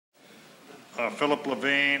Philip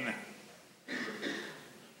Levine,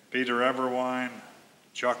 Peter Everwine,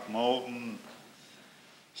 Chuck Moulton,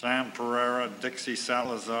 Sam Pereira, Dixie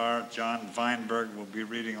Salazar, John Weinberg will be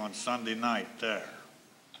reading on Sunday night there.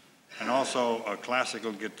 And also a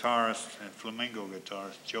classical guitarist and flamenco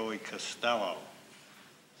guitarist, Joey Costello.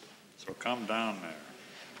 So come down there.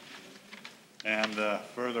 And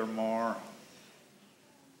furthermore,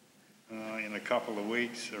 in a couple of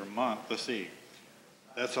weeks or a month, let's see,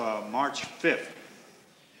 that's March 5th.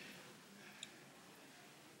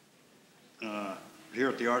 Here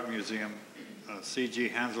at the Art Museum, C.G.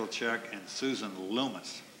 Hanzlicek and Susan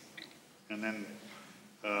Loomis. And then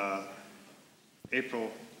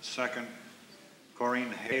April 2nd,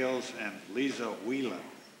 Corinne Hales and Lisa Whelan,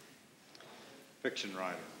 fiction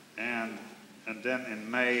writer. And then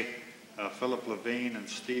in May, Philip Levine and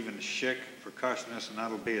Stephen Schick, percussionist, and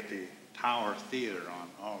that'll be at the Tower Theater on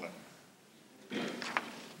Olive.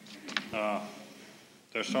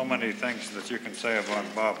 There's so many things that you can say about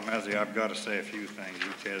Bob Mezey. I've got to say a few things.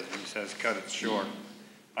 He says, cut it short.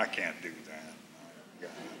 I can't do that.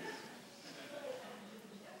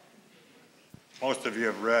 Most of you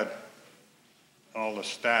have read all the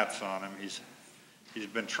stats on him. He's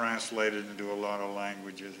been translated into a lot of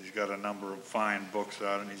languages. He's got a number of fine books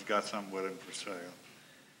out, and he's got some with him for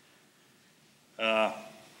sale.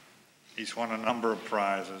 He's won a number of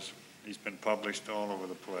prizes. He's been published all over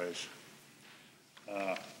the place.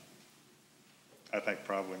 I think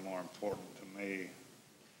probably more important to me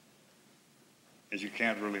is you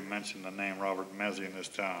can't really mention the name Robert Mezey in this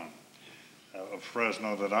town of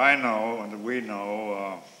Fresno that I know and that we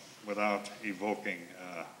know without evoking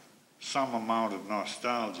some amount of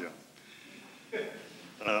nostalgia.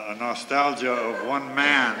 A nostalgia of one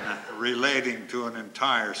man relating to an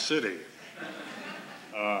entire city.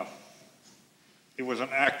 He was an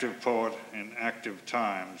active poet in active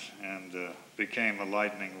times and became a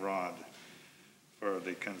lightning rod for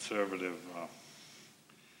the conservative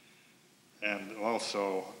and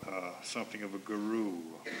also something of a guru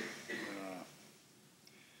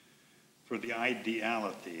for the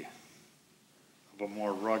ideality of a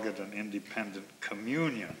more rugged and independent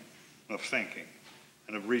communion of thinking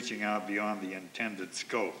and of reaching out beyond the intended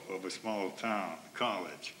scope of a small town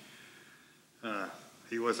college.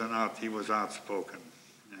 He was outspoken,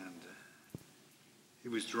 and he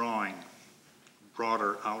was drawing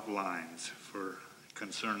broader outlines for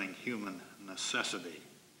concerning human necessity.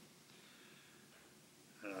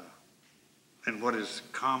 And what is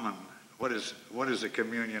common, what is a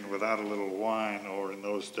communion without a little wine, or in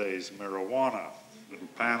those days, marijuana, little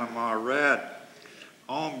Panama Red,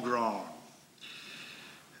 homegrown.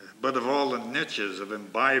 But of all the niches of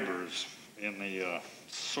imbibers in the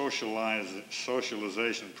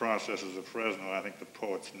socialization processes of Fresno, I think the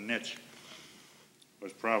poet's niche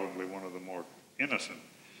was probably one of the more innocent.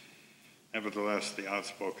 Nevertheless, the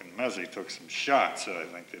outspoken Mezey took some shots, I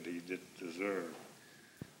think, that he didn't deserve.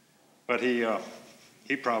 But he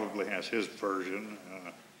probably has his version.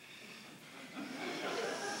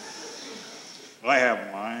 I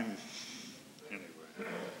have mine. Anyway.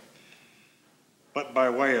 But by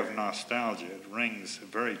way of nostalgia, it rings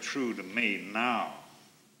very true to me now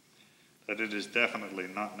that it is definitely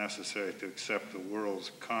not necessary to accept the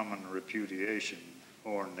world's common repudiation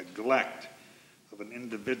or neglect of an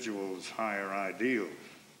individual's higher ideals.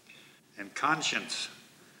 And conscience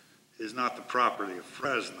is not the property of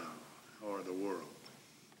Fresno or the world.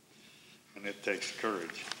 And it takes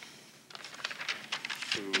courage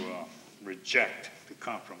to reject, to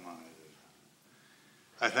compromise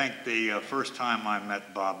it. I think the first time I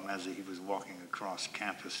met Bob Mezey, he was walking across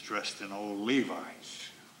campus dressed in old Levi's,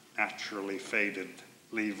 naturally faded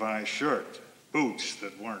Levi shirt, boots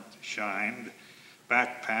that weren't shined,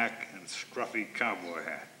 backpack, and scruffy cowboy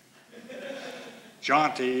hat.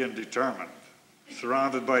 Jaunty and determined,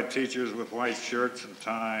 surrounded by teachers with white shirts and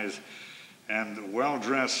ties, and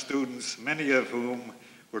well-dressed students, many of whom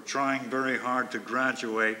were trying very hard to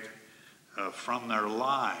graduate from their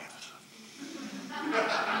lives.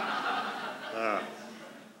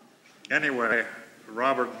 Anyway,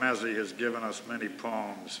 Robert Mezey has given us many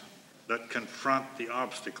poems that confront the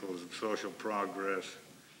obstacles of social progress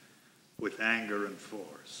with anger and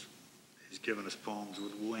force. He's given us poems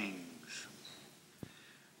with wings,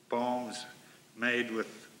 poems made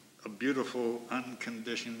with a beautiful,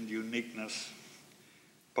 unconditioned uniqueness,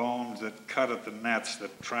 poems that cut at the nets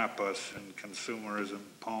that trap us in consumerism,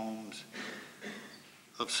 poems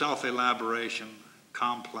of self-elaboration,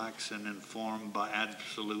 complex and informed by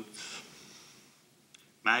absolutes,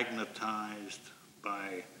 magnetized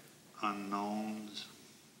by unknowns,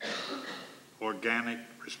 organic,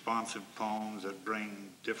 responsive poems that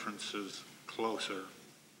bring differences closer.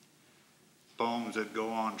 Poems that go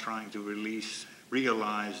on trying to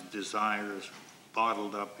realize desires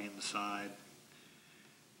bottled up inside.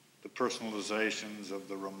 The personalizations of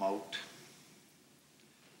the remote.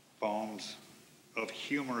 Poems of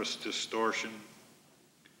humorous distortion,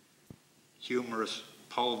 humorous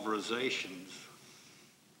pulverizations,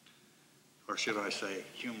 or should I say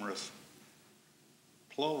humorous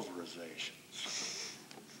pulverizations.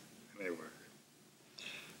 Anyway,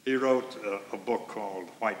 he wrote a book called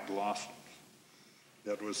White Blossoms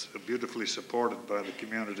that was beautifully supported by the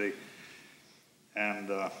community, and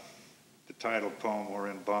the title poem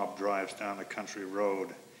wherein Bob drives down a country road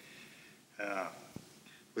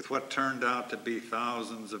with what turned out to be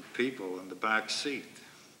thousands of people in the back seat.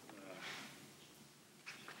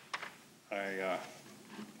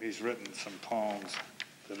 He's written some poems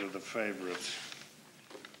that are the favorites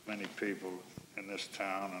of many people in this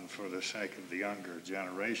town, and for the sake of the younger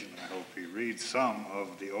generation, I hope he reads some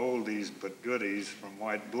of the oldies but goodies from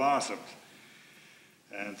White Blossoms.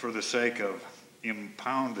 And for the sake of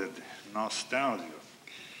impounded nostalgia,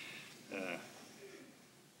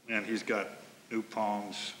 and he's got new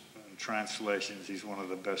poems and translations. He's one of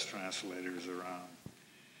the best translators around.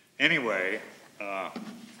 Anyway,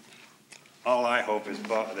 all I hope is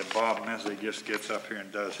that Bob Mezey just gets up here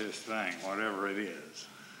and does his thing, whatever it is.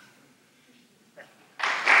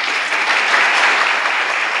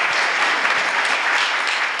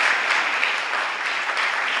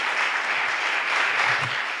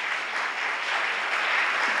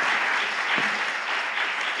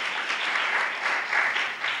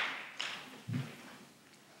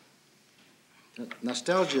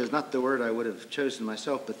 Nostalgia is not the word I would have chosen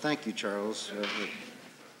myself, but thank you, Charles, for a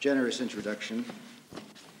generous introduction.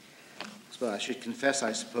 So I should confess,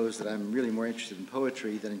 I suppose, that I'm really more interested in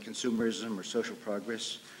poetry than in consumerism or social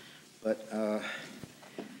progress, but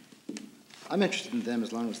I'm interested in them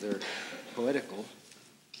as long as they're poetical.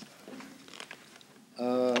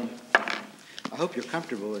 I hope you're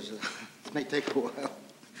comfortable. It may take a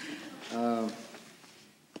while.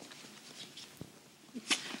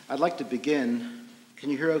 I'd like to begin. Can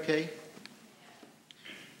you hear okay?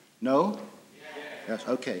 No? Yes,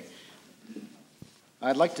 okay.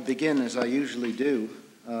 I'd like to begin, as I usually do,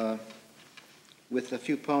 with a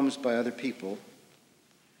few poems by other people.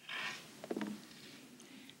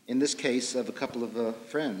 In this case, of a couple of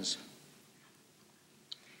friends.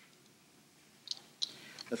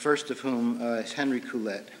 The first of whom is Henry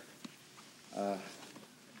Coulette,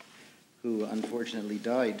 who unfortunately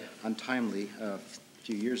died untimely a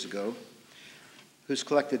few years ago, whose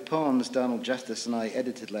collected poems Donald Justice and I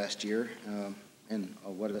edited last year in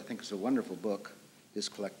what I think is a wonderful book, his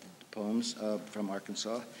collected poems from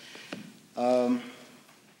Arkansas. And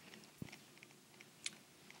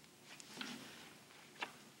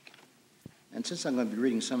since I'm going to be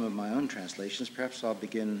reading some of my own translations, perhaps I'll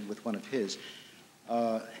begin with one of his.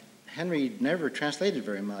 Henry never translated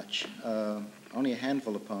very much, only a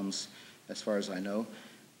handful of poems as far as I know.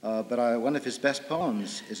 But one of his best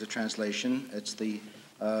poems is a translation. It's the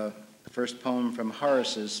first poem from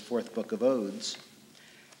Horace's fourth book of Odes.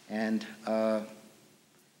 And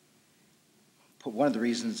one of the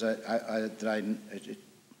reasons that it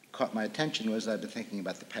caught my attention was I've been thinking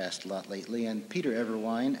about the past a lot lately. And Peter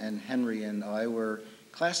Everwine and Henry and I were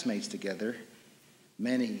classmates together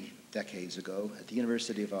many decades ago at the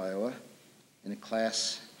University of Iowa in a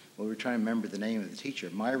class. Well, we were trying to remember the name of the teacher.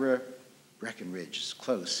 Myra Breckenridge is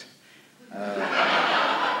close.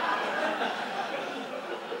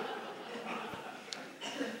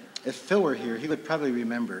 If Phil were here, he would probably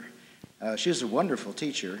remember. She was a wonderful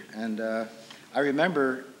teacher, and I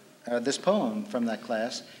remember this poem from that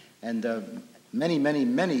class, and many, many,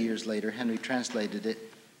 many years later, Henry translated it.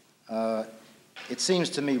 It seems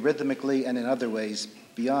to me rhythmically and in other ways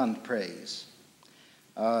beyond praise.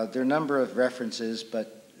 There are a number of references,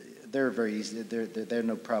 but they're very easy. They're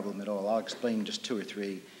no problem at all. I'll explain just two or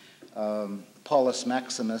three. Paulus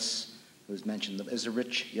Maximus, who's mentioned, is a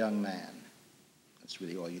rich young man. That's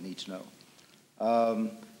really all you need to know.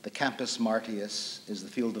 The Campus Martius is the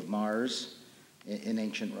field of Mars in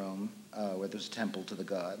ancient Rome, where there's a temple to the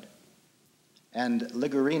god. And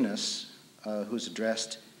Ligurienus, who's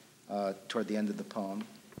addressed toward the end of the poem,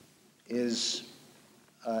 is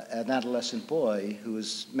an adolescent boy who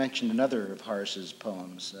is mentioned in another of Horace's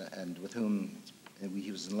poems and with whom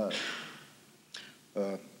he was in love.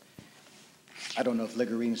 I don't know if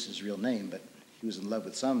Ligurienus is his real name, but he was in love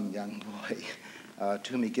with some young boy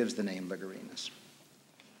to whom he gives the name Ligurienus.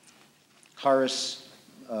 Horace,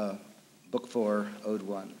 Book 4, Ode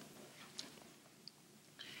 1.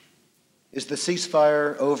 Is the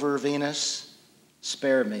ceasefire over, Venus?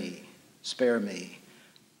 Spare me. spare me.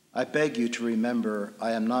 I beg you to remember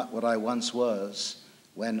I am not what I once was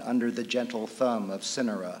when under the gentle thumb of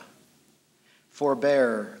Cinera.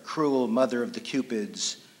 Forbear, cruel mother of the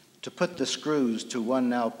Cupids, to put the screws to one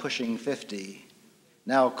now pushing 50,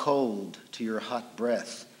 now cold to your hot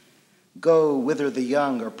breath. Go whither the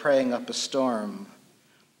young are praying up a storm.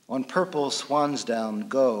 On purple swansdown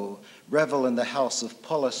go, revel in the house of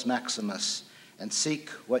Paulus Maximus, and seek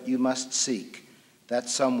what you must seek, that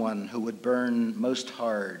someone who would burn most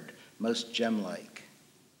hard, most gem-like.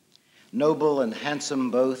 Noble and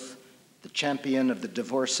handsome both, the champion of the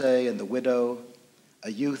divorcee and the widow,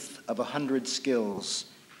 a youth of 100 skills,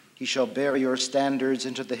 he shall bear your standards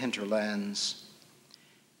into the hinterlands.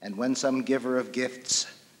 And when some giver of gifts,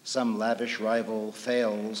 some lavish rival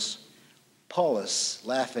fails, Paulus,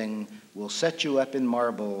 laughing, will set you up in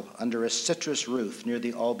marble under a citrus roof near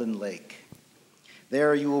the Alban Lake.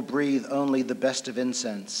 There you will breathe only the best of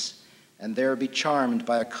incense, and there be charmed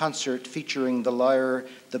by a concert featuring the lyre,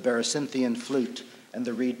 the Berecynthian flute, and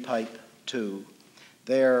the reed pipe too.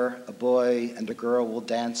 There a boy and a girl will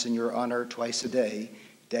dance in your honor twice a day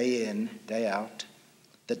in, day out,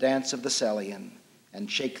 the dance of the Salian, and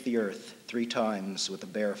shake the earth 3 times with a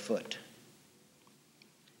bare foot.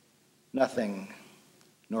 Nothing,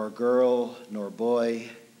 nor girl nor boy,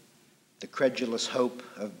 the credulous hope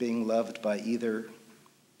of being loved by either,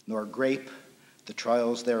 nor grape, the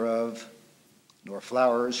trials thereof, nor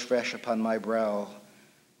flowers fresh upon my brow,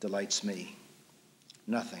 delights me.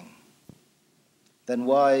 Nothing. Then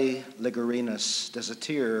why, Ligurienus, does a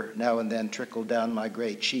tear now and then trickle down my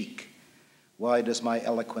gray cheek? Why does my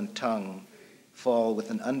eloquent tongue fall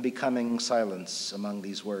with an unbecoming silence among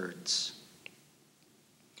these words?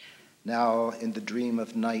 Now in the dream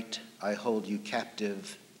of night I hold you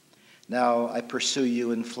captive. Now I pursue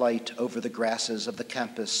you in flight over the grasses of the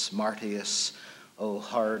campus Martius, O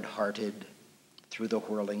hard-hearted, through the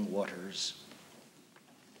whirling waters.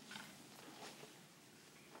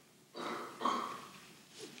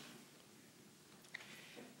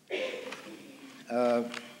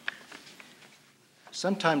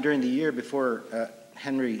 Sometime during the year before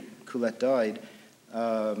Henry Coulette died,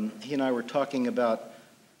 he and I were talking about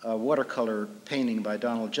a watercolor painting by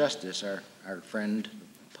Donald Justice, our friend,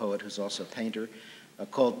 poet who's also a painter,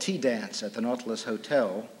 called Tea Dance at the Nautilus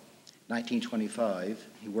Hotel, 1925.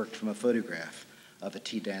 He worked from a photograph of a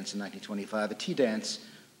tea dance in 1925. A tea dance,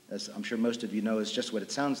 as I'm sure most of you know, is just what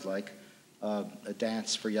it sounds like, a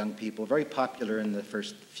dance for young people, very popular in the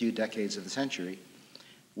first few decades of the century,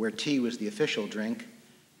 where tea was the official drink,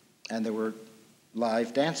 and there were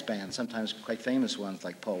live dance bands, sometimes quite famous ones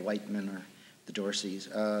like Paul Whiteman or the Dorseys.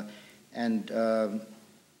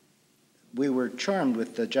 We were charmed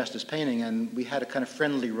with the Justice painting, and we had a kind of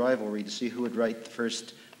friendly rivalry to see who would write the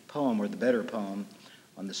first poem or the better poem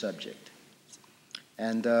on the subject.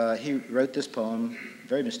 And he wrote this poem,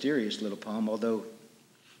 very mysterious little poem, although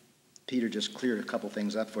Peter just cleared a couple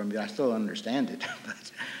things up for me. I still don't understand it.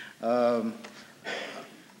 But,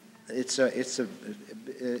 it's a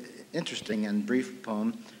interesting and brief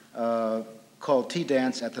poem called Tea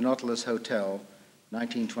Dance at the Nautilus Hotel,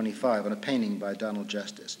 1925, on a painting by Donald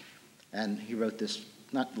Justice. And he wrote this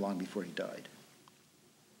not long before he died.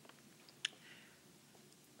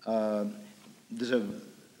 There's a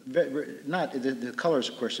the colors,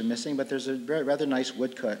 of course, are missing, but there's a rather nice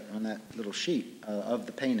woodcut on that little sheet of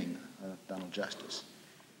the painting of Donald Justice.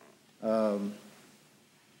 The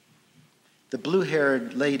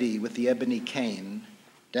blue-haired lady with the ebony cane,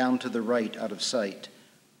 down to the right out of sight,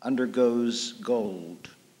 undergoes gold,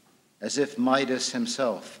 as if Midas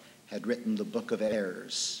himself had written the Book of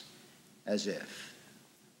Airs, as if.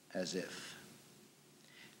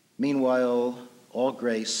 Meanwhile, all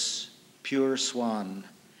grace, pure swan,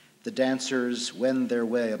 the dancers wend their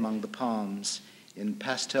way among the palms in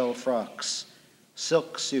pastel frocks,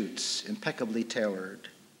 silk suits impeccably tailored,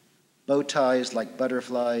 bow ties like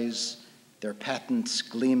butterflies, their patents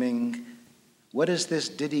gleaming. What is this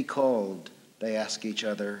ditty called? They ask each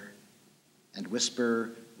other, and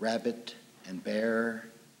whisper rabbit and bear,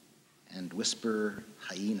 and whisper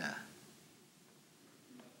hyena.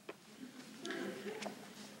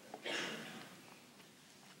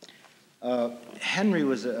 Henry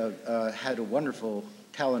had a wonderful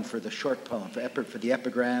talent for the short poem, for the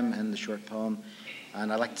epigram and the short poem,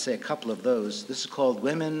 and I'd like to say a couple of those. This is called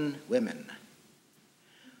Women, Women.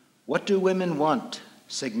 What do women want?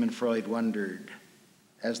 Sigmund Freud wondered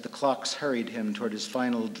as the clocks hurried him toward his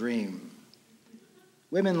final dream.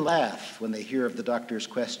 Women laugh when they hear of the doctor's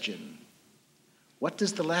question. What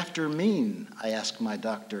does the laughter mean? I ask my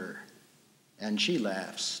doctor, and she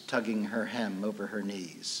laughs, tugging her hem over her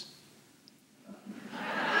knees.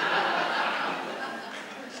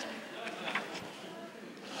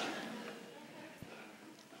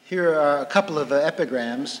 Here are a couple of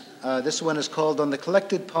epigrams. This one is called On the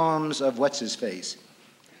Collected Poems of What's-His-Face.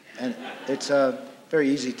 And it's very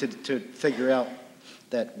easy to figure out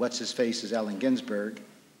that What's-His-Face is Allen Ginsberg.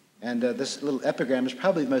 And this little epigram is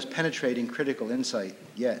probably the most penetrating critical insight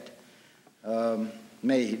yet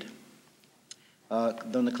made.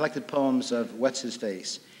 On the Collected Poems of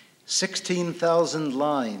What's-His-Face. 16,000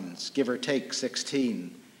 lines, give or take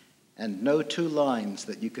 16, and no two lines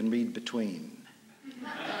that you can read between.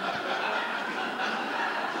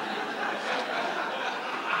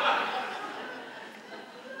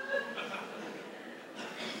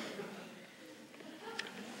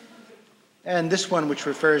 And this one, which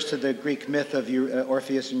refers to the Greek myth of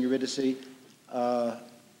Orpheus and Eurydice.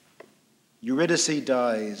 Eurydice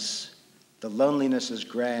dies, the loneliness is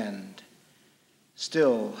grand.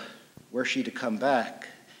 Still, were she to come back,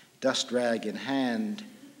 dust rag in hand,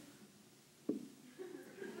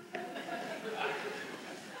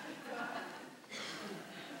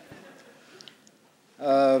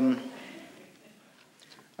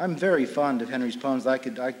 I'm very fond of Henry's poems. I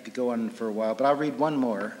could go on for a while, but I'll read one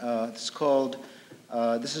more. It's called,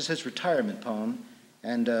 this is his retirement poem,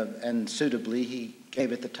 and suitably he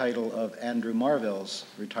gave it the title of Andrew Marvell's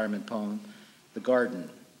retirement poem, The Garden.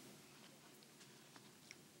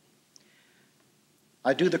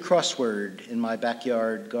 I do the crossword in my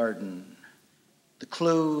backyard garden. The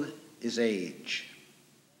clue is age.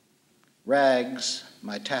 Rags,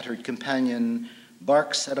 my tattered companion,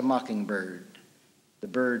 barks at a mockingbird. The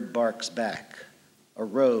bird barks back, a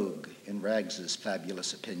rogue in Rags's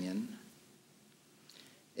fabulous opinion.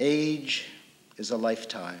 Age is a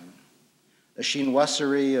lifetime. A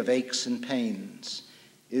chinoiserie of aches and pains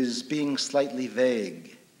is being slightly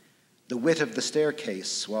vague, the wit of the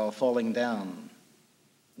staircase while falling down.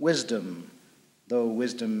 Wisdom, though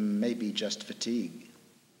wisdom may be just fatigue.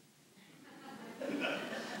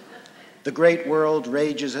 The great world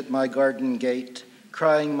rages at my garden gate,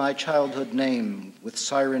 crying my childhood name with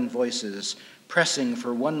siren voices, pressing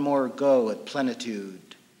for one more go at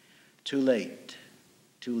plenitude. Too late,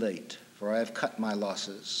 for I have cut my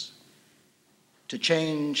losses. To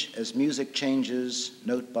change as music changes,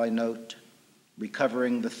 note by note,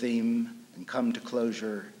 recovering the theme and come to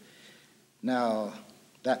closure. Now,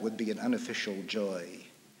 that would be an unofficial joy,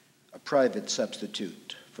 a private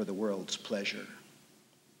substitute for the world's pleasure.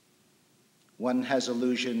 One has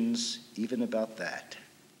illusions even about that.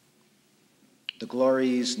 The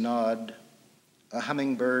glories nod, a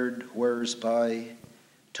hummingbird whirs by,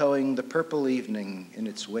 towing the purple evening in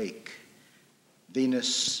its wake.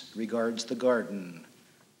 Venus regards the garden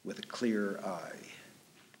with a clear eye.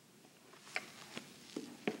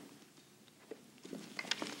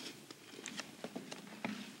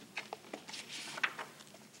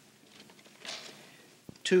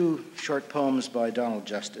 Two short poems by Donald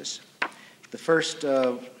Justice. The first,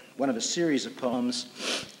 one of a series of poems,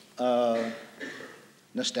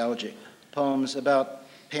 nostalgic poems about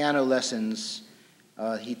piano lessons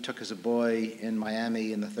he took as a boy in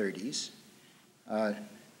Miami in the 30s. There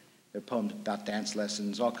are poems about dance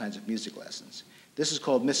lessons, all kinds of music lessons. This is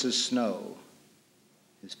called Mrs. Snow,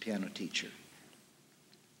 his piano teacher.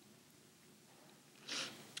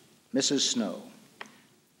 Mrs. Snow.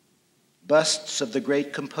 Busts of the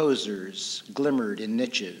great composers glimmered in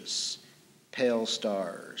niches, pale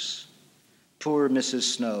stars. Poor Mrs.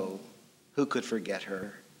 Snow, who could forget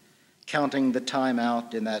her, counting the time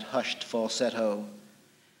out in that hushed falsetto.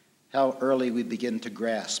 How early we begin to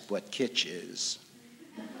grasp what kitsch is.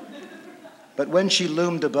 But when she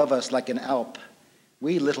loomed above us like an Alp,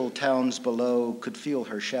 we little towns below could feel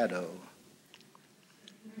her shadow.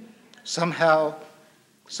 Somehow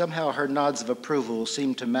her nods of approval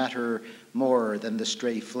seemed to matter more than the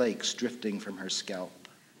stray flakes drifting from her scalp.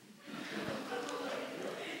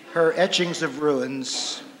 Her etchings of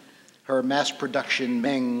ruins, her mass production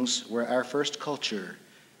Mengs were our first culture.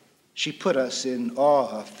 She put us in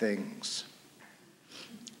awe of things.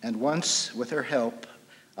 And once, with her help,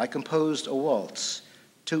 I composed a waltz,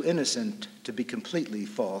 too innocent to be completely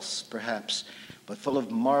false, perhaps, but full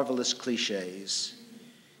of marvelous cliches.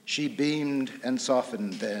 She beamed and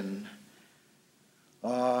softened then.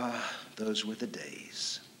 Ah, those were the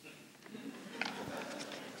days.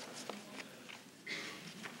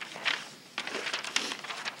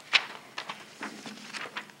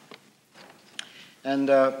 And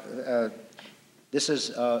this is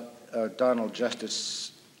Donald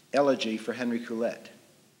Justice's elegy for Henry Coulette,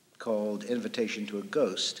 called Invitation to a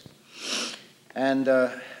Ghost. And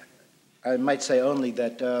I might say only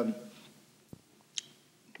that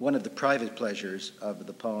one of the private pleasures of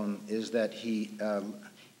the poem is that he,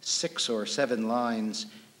 6 or 7 lines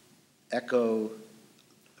echo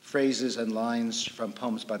phrases and lines from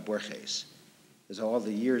poems by Borges. Because all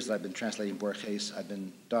the years that I've been translating Borges, I've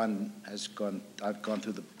gone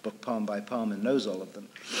through the book poem by poem and knows all of them.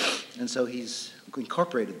 And so he's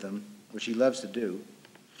incorporated them, which he loves to do.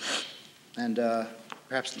 And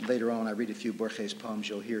perhaps later on, when I read a few Borges poems,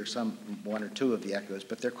 you'll hear one or two of the echoes,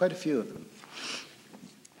 but there are quite a few of them.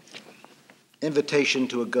 Invitation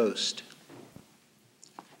to a Ghost,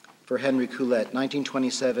 for Henry Coulette,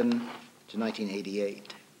 1927 to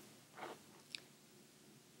 1988.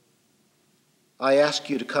 I ask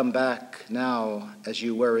you to come back now as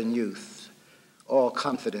you were in youth, all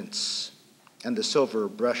confidence and the silver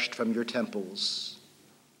brushed from your temples.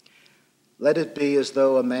 Let it be as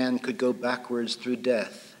though a man could go backwards through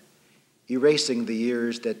death, erasing the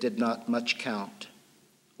years that did not much count,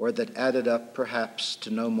 or that added up perhaps to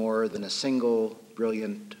no more than a single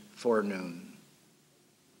brilliant forenoon.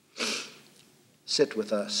 Sit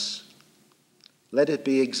with us. Let it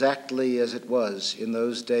be exactly as it was in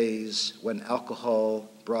those days when alcohol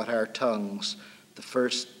brought our tongues the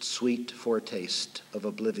first sweet foretaste of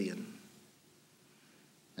oblivion.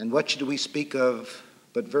 And what should we speak of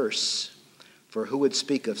but verse? For who would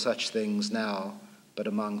speak of such things now but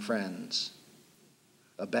among friends?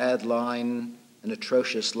 A bad line, an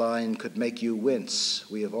atrocious line could make you wince.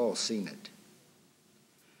 We have all seen it.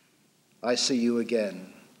 I see you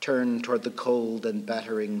again, turn toward the cold and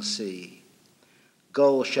battering sea.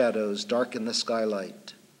 Gull shadows darken the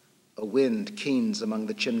skylight. A wind keens among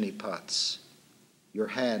the chimney pots. Your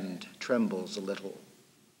hand trembles a little.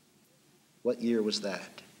 What year was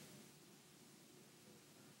that?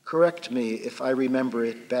 Correct me if I remember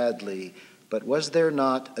it badly, but was there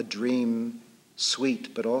not a dream,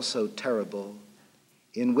 sweet but also terrible,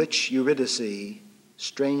 in which Eurydice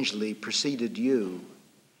strangely preceded you,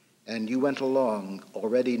 and you went along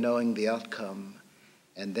already knowing the outcome,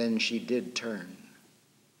 and then she did turn?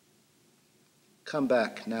 Come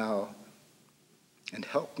back now and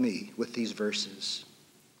help me with these verses.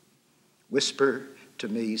 Whisper to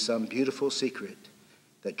me some beautiful secret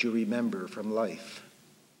that you remember from life.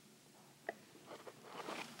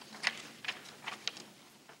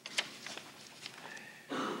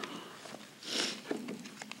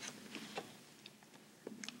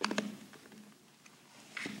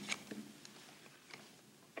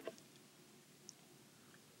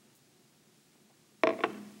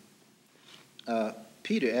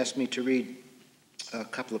 Peter asked me to read a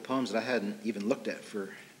couple of poems that I hadn't even looked at for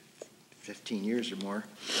 15 years or more.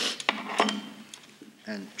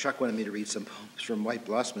 And Chuck wanted me to read some poems from White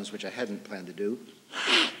Blossoms, which I hadn't planned to do.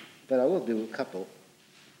 But I will do a couple.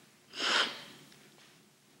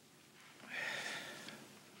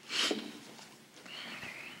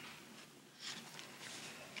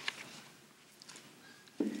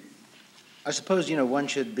 I suppose, one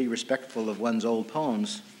should be respectful of one's old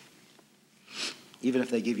poems, even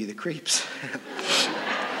if they give you the creeps.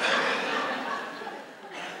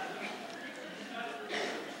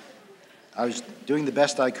 I was doing the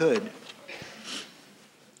best I could.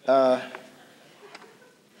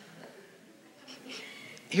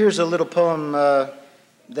 Here's a little poem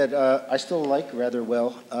that I still like rather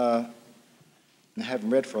well. I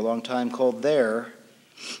haven't read for a long time, called There.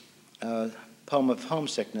 Poem of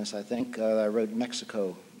homesickness, I think. I wrote in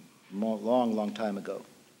Mexico long time ago.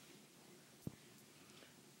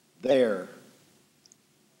 There.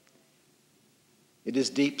 It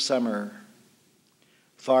is deep summer.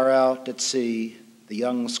 Far out at sea, the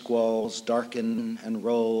young squalls darken and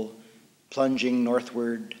roll, plunging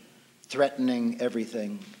northward, threatening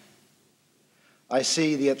everything. I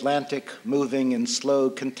see the Atlantic moving in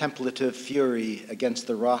slow contemplative fury against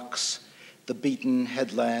the rocks, the beaten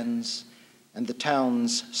headlands, and the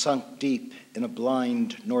towns sunk deep in a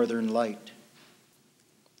blind northern light.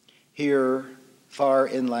 Here, far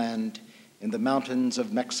inland, in the mountains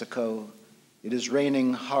of Mexico, it is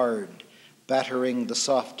raining hard, battering the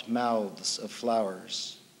soft mouths of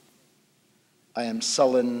flowers. I am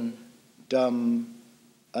sullen, dumb,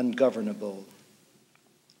 ungovernable.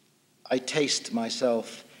 I taste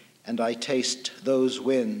myself, and I taste those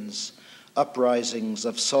winds, uprisings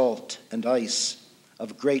of salt and ice,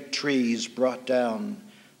 of great trees brought down,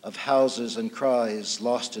 of houses and cries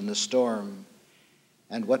lost in the storm.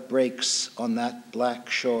 And what breaks on that black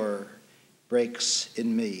shore breaks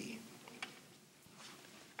in me.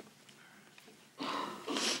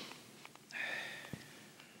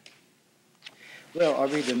 Well, I'll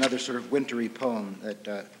read another sort of wintry poem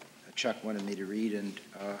that Chuck wanted me to read, and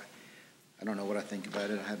I don't know what I think about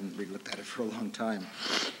it. I haven't really looked at it for a long time.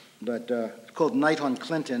 But it's called Night on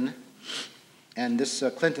Clinton, and this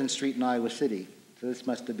Clinton Street in Iowa City. So this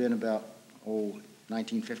must have been about,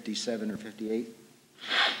 1957 or 58.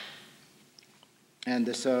 And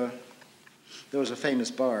this, there was a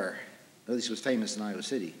famous bar, at least it was famous in Iowa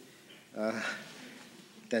City,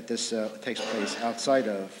 that this takes place outside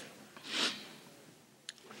of.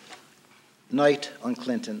 Night on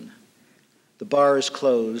Clinton. The bar is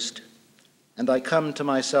closed, and I come to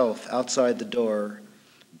myself outside the door,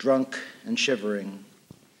 drunk and shivering.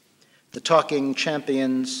 The talking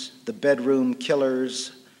champions, the bedroom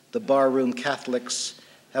killers, the barroom Catholics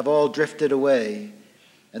have all drifted away,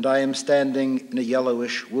 and I am standing in a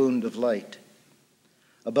yellowish wound of light.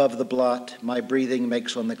 Above the blot, my breathing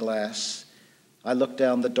makes on the glass. I look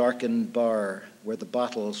down the darkened bar where the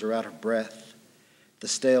bottles are out of breath, the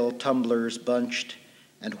stale tumblers bunched,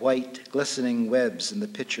 and white, glistening webs in the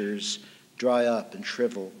pitchers dry up and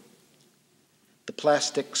shrivel. The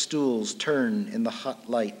plastic stools turn in the hot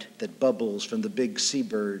light that bubbles from the big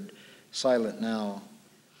seabird, silent now,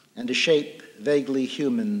 and a shape vaguely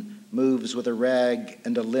human moves with a rag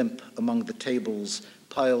and a limp among the tables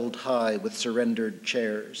piled high with surrendered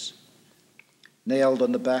chairs. Nailed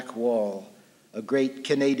on the back wall, a great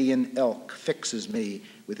Canadian elk fixes me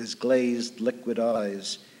with his glazed liquid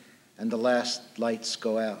eyes, and the last lights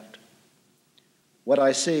go out. What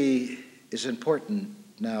I see is important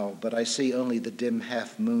now, but I see only the dim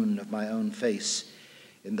half moon of my own face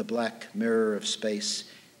in the black mirror of space,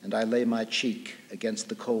 and I lay my cheek against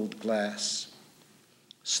the cold glass.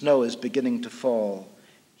 Snow is beginning to fall,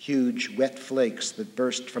 huge wet flakes that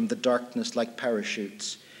burst from the darkness like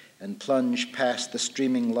parachutes and plunge past the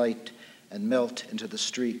streaming light and melt into the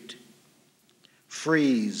street.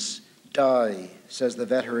 Freeze, die, says the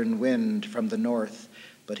veteran wind from the north,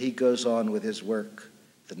 but he goes on with his work,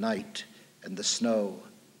 the night and the snow,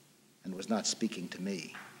 and was not speaking to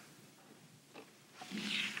me.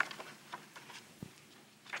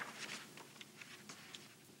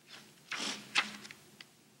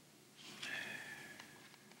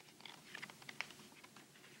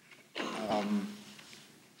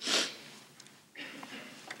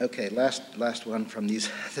 Okay, last one from these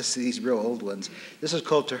real old ones. This is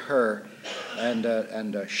called To Her,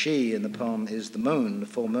 and she in the poem is the moon, the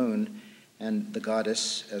full moon, and the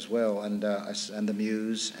goddess as well, and the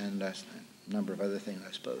muse, and a number of other things,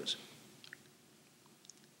 I suppose.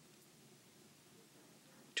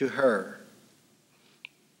 To her,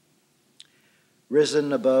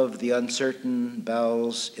 risen above the uncertain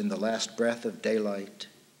boughs in the last breath of daylight,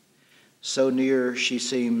 so near she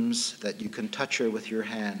seems that you can touch her with your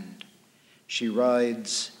hand. She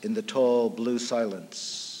rides in the tall blue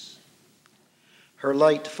silence. Her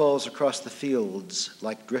light falls across the fields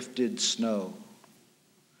like drifted snow.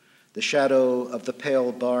 The shadow of the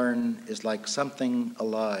pale barn is like something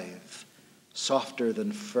alive, softer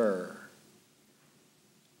than fur.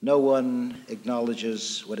 No one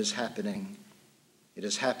acknowledges what is happening. It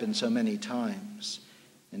has happened so many times,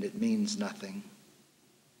 and it means nothing.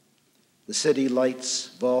 The city lights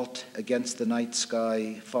vault against the night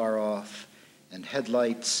sky far off, and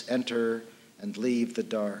headlights enter and leave the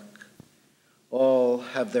dark. All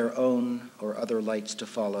have their own or other lights to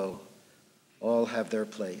follow. All have their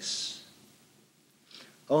place.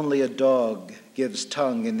 Only a dog gives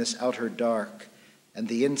tongue in this outer dark, and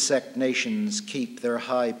the insect nations keep their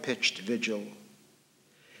high-pitched vigil.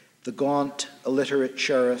 The gaunt, illiterate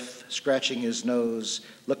sheriff, scratching his nose,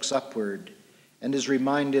 looks upward and is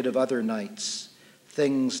reminded of other nights,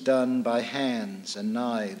 things done by hands and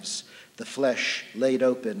knives, the flesh laid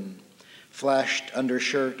open, flashed under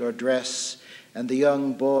shirt or dress, and the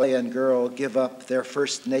young boy and girl give up their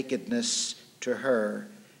first nakedness to her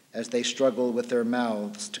as they struggle with their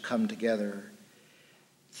mouths to come together.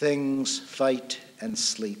 Things fight and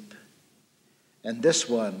sleep. And this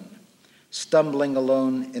one, stumbling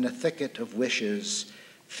alone in a thicket of wishes,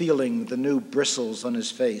 feeling the new bristles on his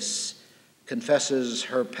face, confesses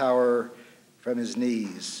her power from his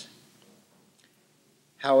knees.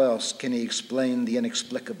 How else can he explain the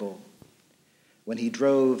inexplicable? When he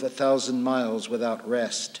drove 1,000 miles without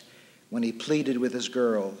rest, when he pleaded with his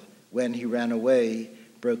girl, when he ran away,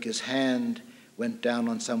 broke his hand, went down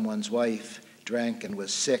on someone's wife, drank and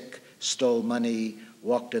was sick, stole money,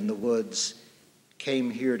 walked in the woods, came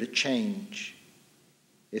here to change.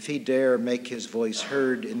 If he dare make his voice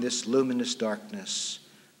heard in this luminous darkness,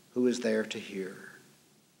 who is there to hear?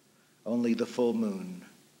 Only the full moon,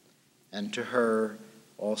 and to her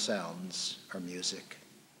all sounds are music.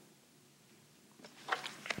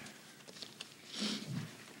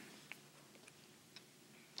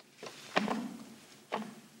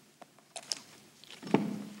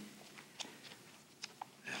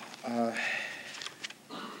 A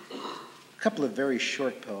couple of very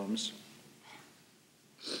short poems.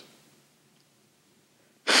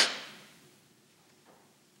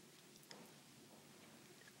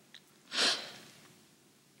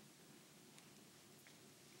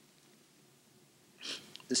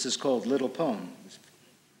 This is called Little Poem.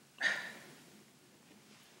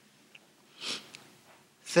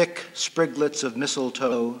 Thick spriglets of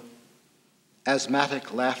mistletoe,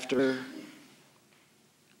 asthmatic laughter,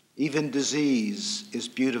 even disease is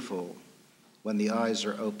beautiful when the eyes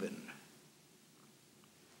are open.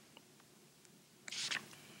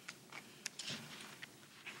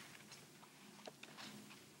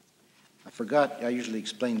 I forgot, I usually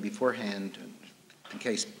explain beforehand, in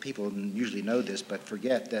case people usually know this, but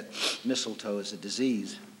forget that mistletoe is a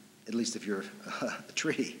disease, at least if you're a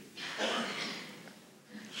tree.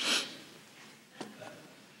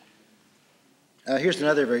 Here's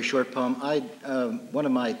another very short poem. One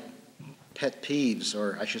of my pet peeves,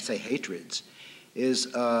 or I should say hatreds, is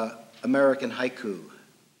American haiku.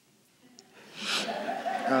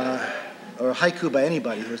 Or haiku by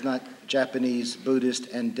anybody who's not Japanese, Buddhist,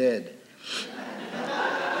 and dead.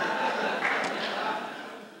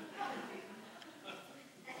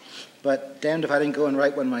 But damned if I didn't go and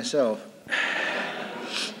write one myself.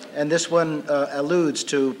 And this one alludes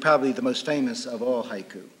to probably the most famous of all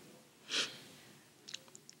haiku.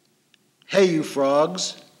 Hey, you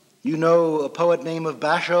frogs, you know a poet named of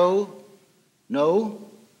Basho? No?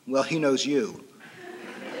 Well, he knows you.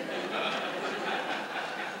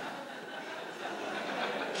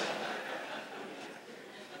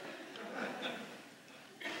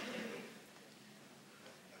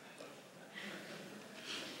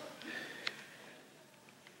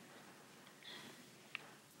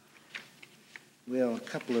 Well, a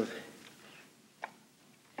couple of...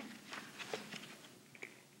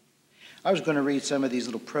 I was going to read some of these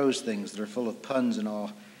little prose things that are full of puns and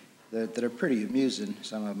all, that are pretty amusing,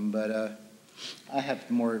 some of them, but I have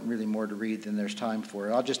really more to read than there's time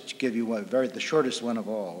for. I'll just give you the shortest one of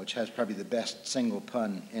all, which has probably the best single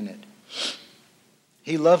pun in it.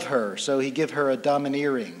 He loved her, so he give her a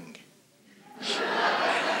domineering.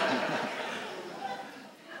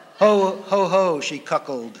 Ho, ho, ho, she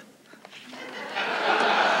cuckolded.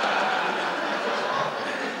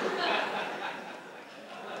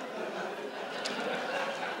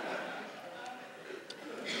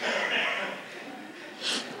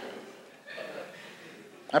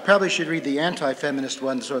 I probably should read the anti-feminist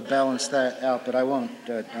one to sort of balance that out, but I won't.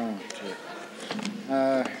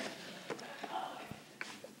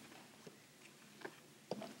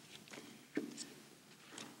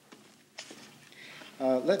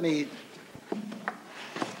 Let me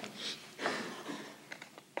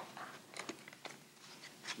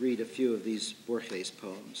read a few of these Borges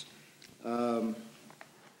poems.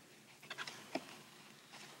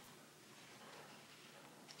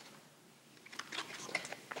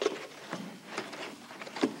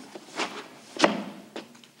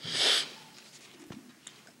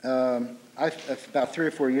 About 3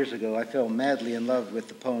 or 4 years ago, I fell madly in love with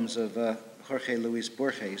the poems of Jorge Luis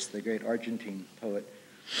Borges, the great Argentine poet,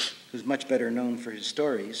 who's much better known for his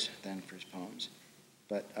stories than for his poems,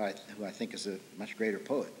 but who I think is a much greater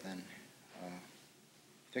poet than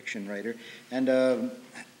fiction writer. And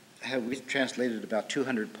we've translated about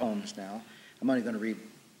 200 poems now. I'm only going to read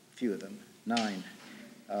a few of them, 9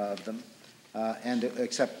 of them, and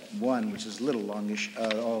except one, which is a little longish,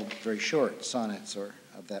 all very short sonnets or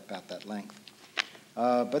about that length.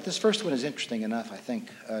 But this first one is interesting enough, I think,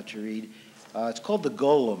 to read. It's called The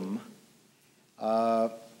Golem,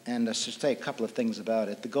 and let's just say a couple of things about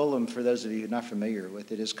it. The Golem, for those of you who are not familiar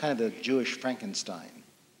with it, is kind of the Jewish Frankenstein.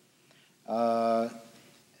 And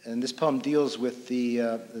this poem deals with the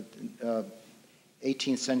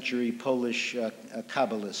 18th century Polish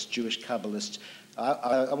Kabbalists, Jewish Kabbalists.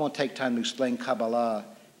 I won't take time to explain Kabbalah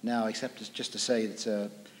now, except just to say it's an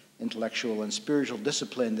intellectual and spiritual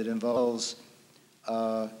discipline that involves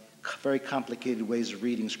very complicated ways of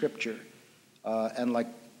reading Scripture. And like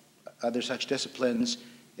other such disciplines,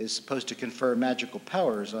 is supposed to confer magical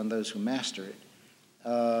powers on those who master it.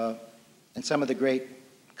 And some of the great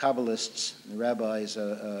Kabbalists, the rabbis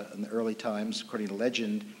in the early times, according to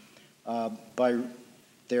legend, by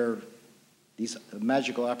these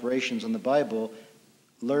magical operations in the Bible,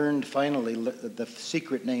 learned finally the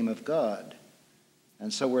secret name of God,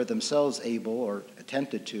 and so were themselves able, or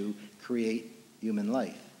attempted to, create human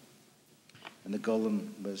life. And the golem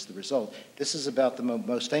was the result. This is about the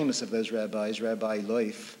most famous of those rabbis, Rabbi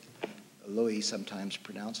Loi sometimes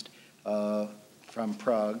pronounced, from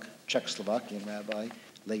Prague, Czechoslovakian rabbi,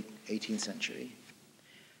 late 18th century.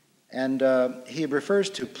 And he refers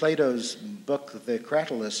to Plato's book, The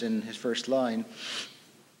Cratylus, in his first line,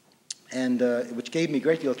 and which gave me a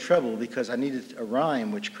great deal of trouble because I needed a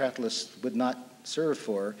rhyme which Cratylus would not serve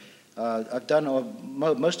for. I've done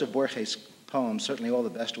most of Borges' poems, certainly all the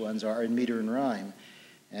best ones, are in meter and rhyme.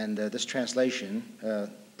 And this translation,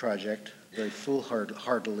 project, very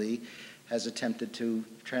foolhardily, has attempted to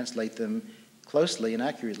translate them closely and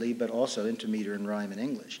accurately, but also into meter and rhyme in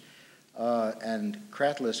English. And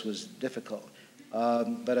Cratylus was difficult.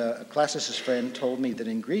 But a classicist friend told me that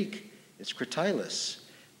in Greek, it's Cratylus,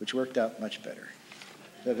 which worked out much better.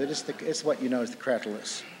 So it's what you know as the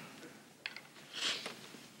Cratylus.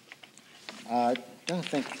 I don't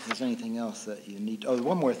think there's anything else that you need. Oh,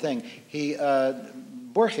 one more thing.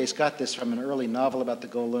 Borges got this from an early novel about the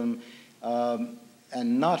golem,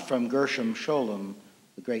 and not from Gershom Scholem,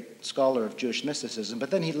 the great scholar of Jewish mysticism.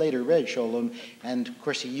 But then he later read Scholem, and of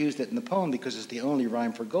course he used it in the poem because it's the only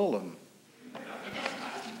rhyme for golem.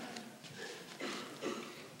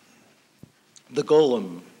 The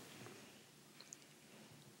golem.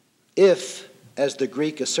 If, as the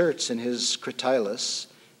Greek asserts in his Cratylus,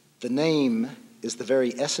 the name is the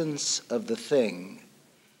very essence of the thing,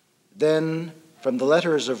 then from the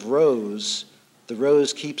letters of rose, the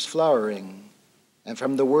rose keeps flowering, and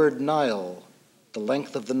from the word Nile, the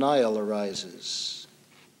length of the Nile arises.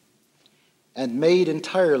 And made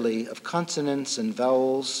entirely of consonants and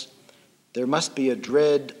vowels, there must be a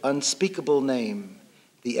dread, unspeakable name,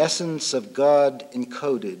 the essence of God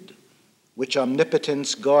encoded, which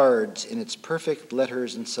omnipotence guards in its perfect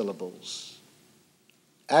letters and syllables.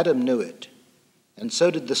 Adam knew it, and so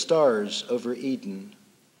did the stars over Eden.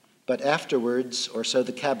 But afterwards, or so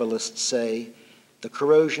the Kabbalists say, the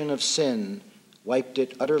corrosion of sin wiped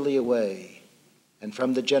it utterly away, and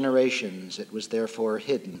from the generations it was therefore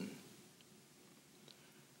hidden.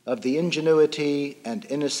 Of the ingenuity and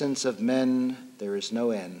innocence of men there is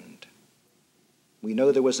no end. We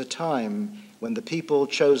know there was a time when the people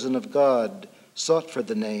chosen of God sought for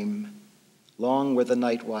the name. Long were the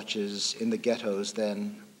night watches in the ghettos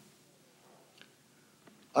then.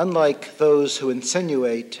 Unlike those who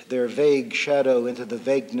insinuate their vague shadow into the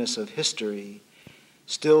vagueness of history,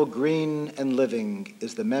 still green and living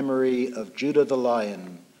is the memory of Judah the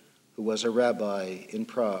Lion, who was a rabbi in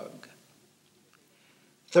Prague.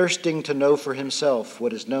 Thirsting to know for himself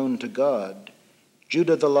what is known to God,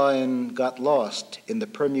 Judah the Lion got lost in the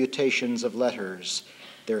permutations of letters,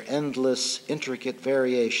 their endless, intricate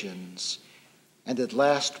variations, and at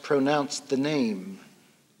last pronounced the name,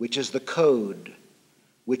 which is the code,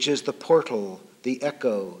 which is the portal, the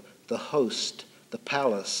echo, the host, the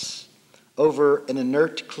palace, over an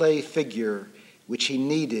inert clay figure which he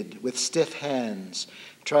kneaded with stiff hands,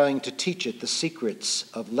 trying to teach it the secrets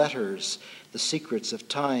of letters, the secrets of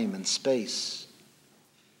time and space.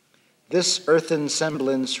 This earthen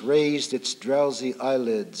semblance raised its drowsy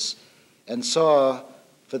eyelids and saw,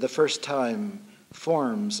 for the first time,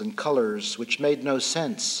 forms and colors which made no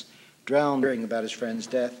sense, drowned hearing about his friend's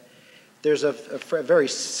death. There's a very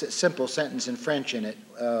simple sentence in French in it,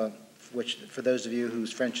 which for those of you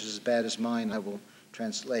whose French is as bad as mine, I will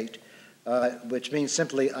translate, which means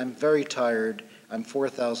simply, I'm very tired, I'm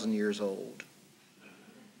 4,000 years old.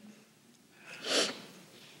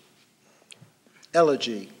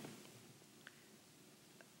 Elegy.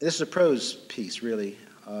 This is a prose piece, really,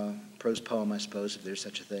 prose poem, I suppose, if there's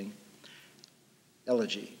such a thing.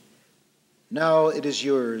 Elegy. Now it is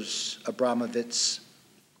yours, Abramovitz,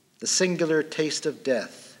 the singular taste of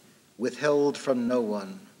death, withheld from no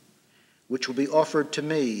one, which will be offered to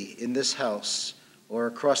me in this house or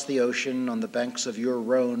across the ocean on the banks of your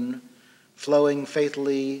Rhone, flowing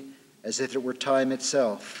faithfully as if it were time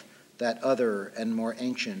itself, that other and more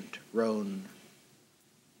ancient Rhone.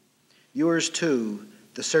 Yours, too,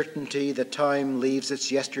 the certainty that time leaves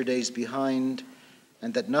its yesterdays behind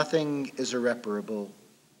and that nothing is irreparable,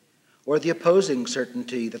 or the opposing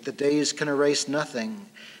certainty that the days can erase nothing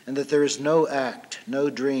and that there is no act, no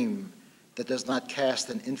dream that does not cast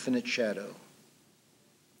an infinite shadow.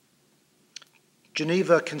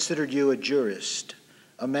 Geneva considered you a jurist,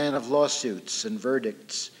 a man of lawsuits and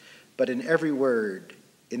verdicts, but in every word,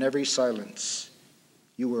 in every silence,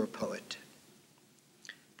 you were a poet.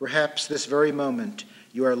 Perhaps this very moment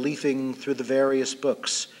you are leafing through the various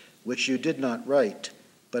books which you did not write,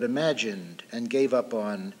 but imagined and gave up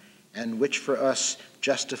on, and which for us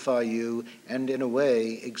justify you and in a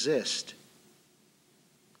way exist.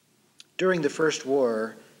 During the First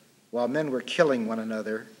War, while men were killing one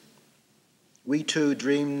another, we too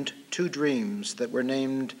dreamed two dreams that were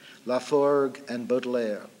named Laforgue and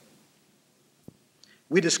Baudelaire.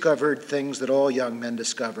 We discovered things that all young men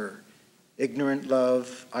discover: ignorant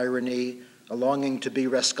love, irony, a longing to be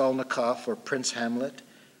Raskolnikov or Prince Hamlet,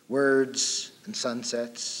 words and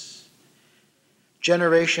sunsets.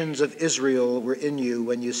 Generations of Israel were in you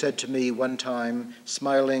when you said to me one time,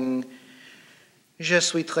 smiling, "Je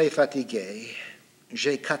suis très fatigué,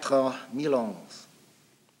 j'ai 4 ans, 1000 ans."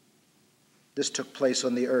 This took place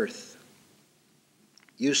on the earth.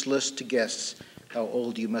 Useless to guess how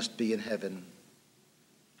old you must be in heaven.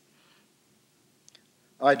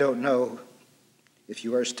 I don't know if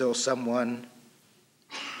you are still someone.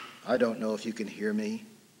 I don't know if you can hear me.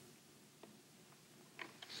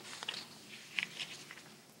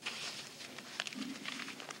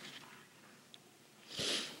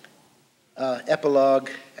 Epilogue,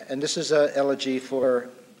 and this is an elegy for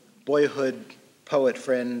boyhood poet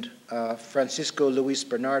friend Francisco Luis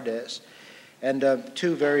Bernardes, and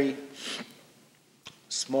two very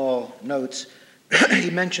small notes. He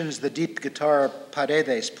mentions the deep guitar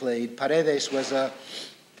Paredes played. Paredes was a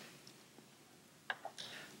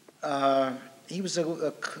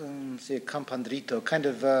compadrito, kind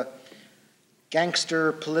of a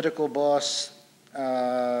gangster political boss,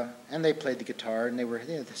 and they played the guitar, and they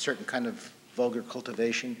had a certain kind of vulgar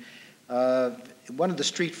cultivation. One of the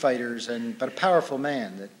street fighters, but a powerful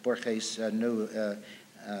man that Borges knew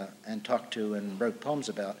and talked to and wrote poems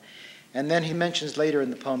about. And then he mentions later in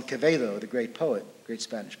the poem Quevedo, the great poet, great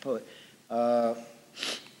Spanish poet. And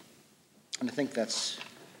I think that's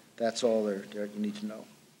all there you need to know.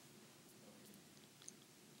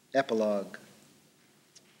 Epilogue.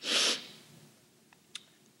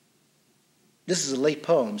 This is a late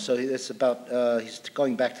poem, so it's about, he's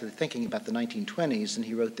going back to thinking about the 1920s, and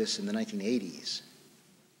he wrote this in the 1980s.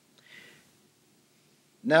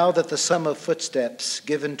 Now that the sum of footsteps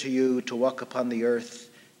given to you to walk upon the earth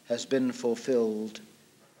has been fulfilled,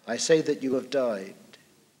 I say that you have died.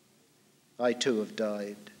 I too have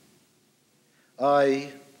died.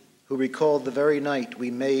 I, who recalled the very night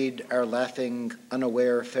we made our laughing,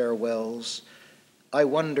 unaware farewells, I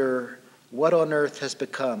wonder what on earth has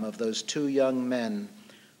become of those two young men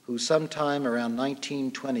who sometime around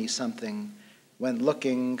 1920-something went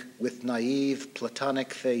looking with naive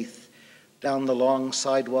platonic faith down the long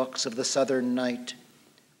sidewalks of the southern night,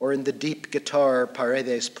 or in the deep guitar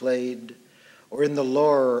Paredes played, or in the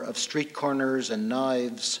lore of street corners and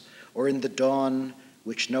knives, or in the dawn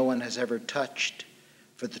which no one has ever touched,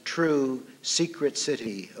 for the true secret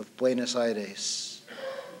city of Buenos Aires.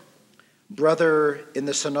 Brother in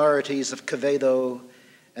the sonorities of Quevedo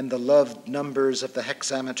and the loved numbers of the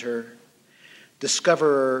hexameter,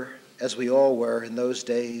 discoverer, as we all were in those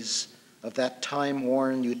days, of that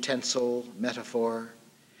time-worn utensil metaphor,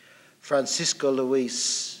 Francisco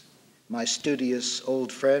Luis, my studious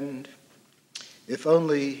old friend, if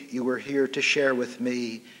only you were here to share with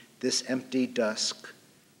me this empty dusk,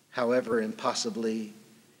 however impossibly,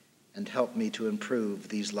 and help me to improve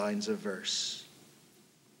these lines of verse.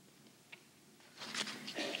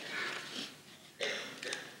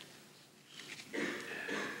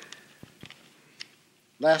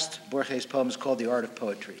 Last Borges poem is called The Art of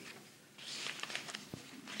Poetry.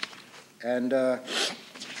 And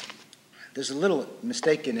there's a little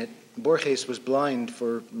mistake in it. Borges was blind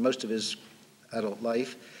for most of his adult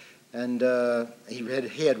life, and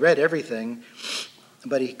he had read everything,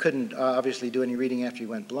 but he couldn't obviously do any reading after he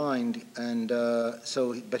went blind, and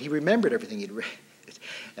but he remembered everything he'd read.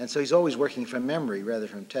 And so he's always working from memory rather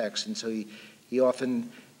from text, and so he'll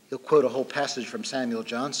quote a whole passage from Samuel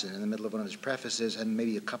Johnson in the middle of one of his prefaces, and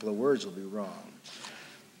maybe a couple of words will be wrong.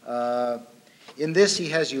 In this, he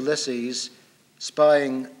has Ulysses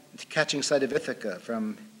catching sight of Ithaca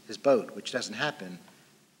from his boat, which doesn't happen,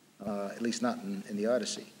 at least not in the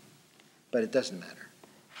Odyssey, but it doesn't matter.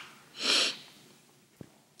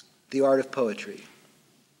 The Art of Poetry.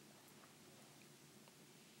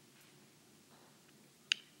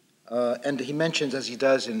 And he mentions, as he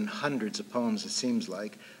does in hundreds of poems, it seems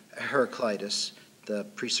like, Heraclitus, the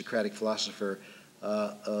pre-Socratic philosopher,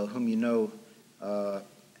 whom you know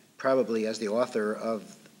probably as the author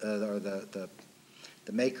of, or the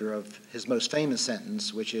maker of his most famous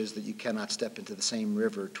sentence, which is that you cannot step into the same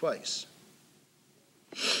river twice,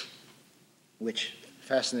 which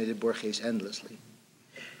fascinated Borges endlessly.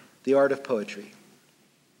 The Art of Poetry.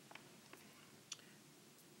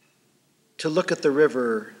 To look at the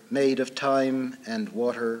river made of time and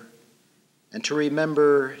water, and to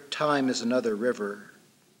remember time is another river,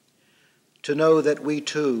 to know that we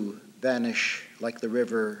too vanish like the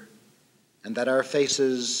river, and that our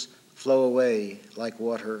faces flow away like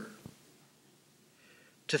water,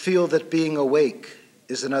 to feel that being awake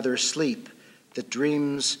is another sleep that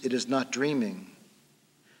dreams it is not dreaming,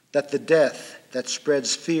 that the death that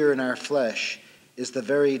spreads fear in our flesh is the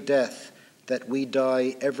very death that we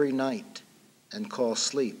die every night and call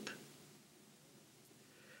sleep.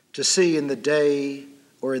 To see in the day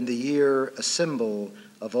or in the year a symbol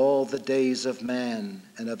of all the days of man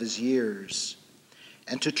and of his years,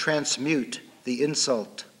 and to transmute the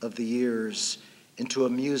insult of the years into a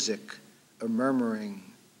music, a murmuring,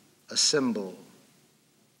 a symbol.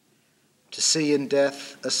 To see in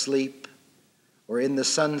death asleep, or in the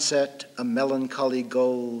sunset a melancholy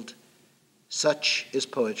gold, such is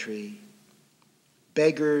poetry,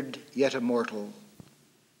 beggared yet immortal,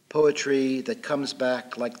 poetry that comes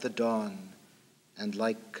back like the dawn and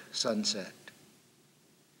like sunset.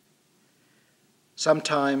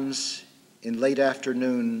 Sometimes, in late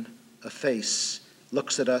afternoon, a face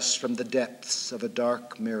looks at us from the depths of a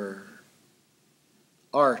dark mirror.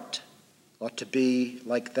 Art ought to be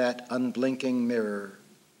like that unblinking mirror,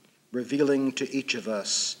 revealing to each of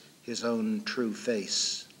us his own true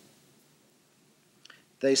face.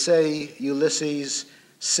 They say Ulysses,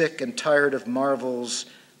 sick and tired of marvels,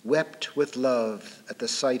 wept with love at the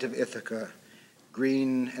sight of Ithaca,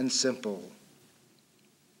 green and simple.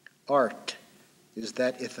 Art is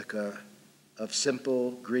that Ithaca of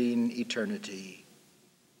simple green eternity,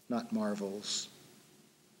 not marvels.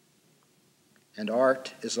 And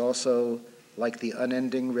art is also like the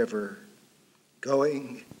unending river,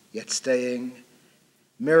 going yet staying,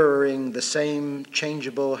 mirroring the same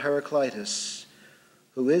changeable Heraclitus,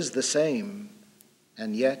 who is the same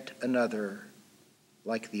and yet another,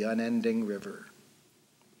 like the unending river.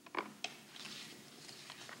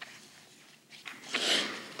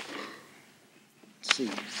 Let's see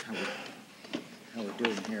how we're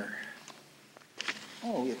doing here.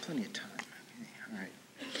 Oh, we have plenty of time. Okay, all right.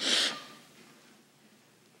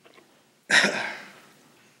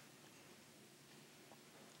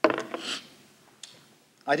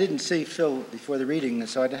 I didn't see Phil before the reading,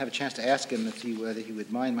 so I didn't have a chance to ask him whether he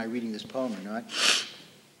would mind my reading this poem or not.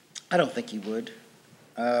 I don't think he would.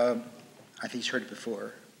 I think he's heard it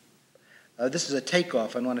before. This is a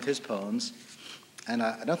takeoff on one of his poems, and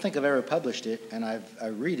I don't think I've ever published it, and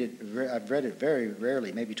I've read it very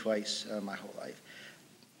rarely, maybe twice my whole life.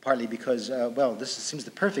 Partly because, this seems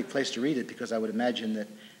the perfect place to read it, because I would imagine that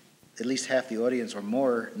at least half the audience or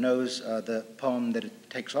more knows the poem that it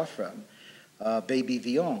takes off from, Baby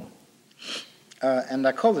Villon. And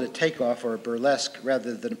I call it a takeoff or a burlesque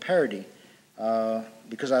rather than a parody,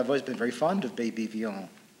 because I've always been very fond of Baby Villon,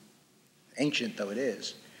 ancient though it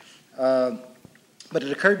is. But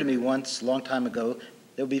it occurred to me once, a long time ago,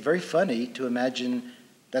 it would be very funny to imagine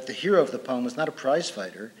that the hero of the poem was not a prize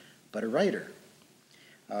fighter, but a writer.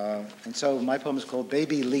 And so my poem is called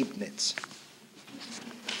Baby Leibniz.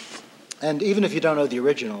 And even if you don't know the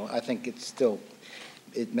original, I think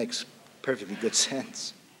it makes perfectly good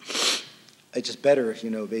sense. It's just better if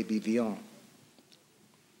you know Baby Villon.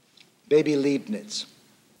 Baby Leibniz.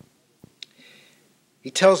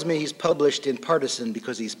 He tells me he's published in Partisan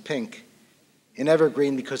because he's pink, in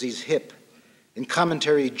Evergreen because he's hip, in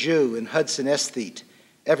Commentary Jew, in Hudson Aesthete,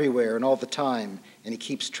 everywhere and all the time, and he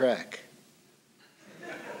keeps track.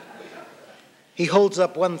 He holds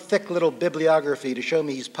up one thick little bibliography to show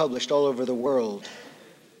me he's published all over the world,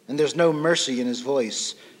 and there's no mercy in his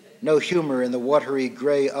voice, no humor in the watery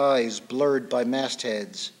gray eyes blurred by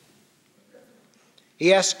mastheads.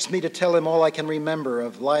 He asks me to tell him all I can remember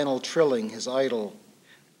of Lionel Trilling, his idol.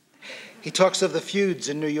 He talks of the feuds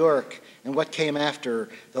in New York and what came after,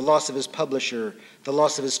 the loss of his publisher, the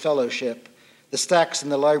loss of his fellowship, the stacks in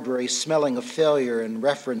the library smelling of failure and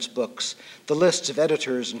reference books, the lists of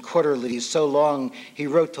editors and quarterlies so long he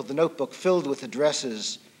wrote till the notebook filled with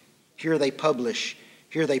addresses. Here they publish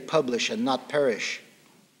and not perish.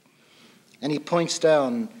 And he points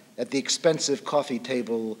down at the expensive coffee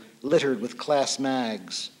table littered with class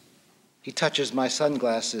mags. He touches my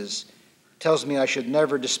sunglasses, tells me I should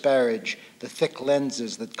never disparage the thick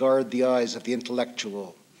lenses that guard the eyes of the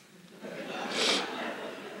intellectual.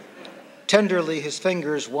 Tenderly, his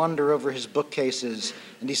fingers wander over his bookcases,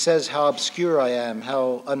 and he says how obscure I am,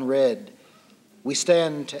 how unread. We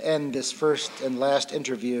stand to end this first and last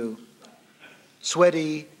interview.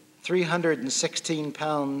 Sweaty, 316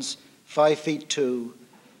 pounds, 5'2",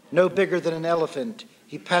 no bigger than an elephant.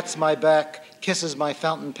 He pats my back, kisses my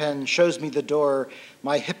fountain pen, shows me the door,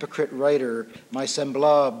 my hypocrite writer, my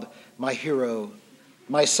semblable, my hero.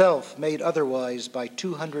 Myself made otherwise by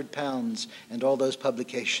 200 pounds and all those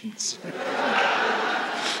publications.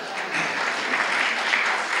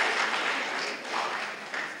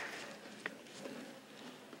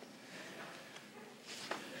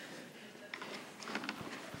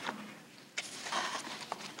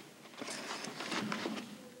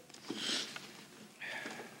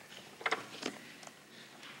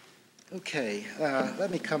 Okay,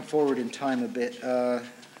 let me come forward in time a bit.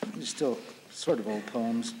 These still sort of old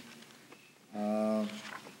poems.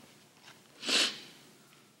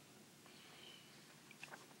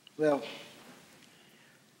 Well,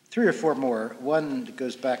 3 or 4 more. One that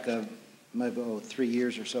goes back maybe 3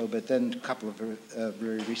 years or so, but then a couple of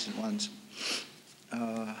very recent ones.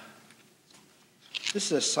 This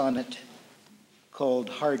is a sonnet called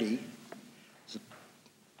Hardy. It's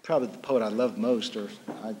probably the poet I love most, or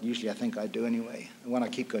usually I think I do anyway, the one I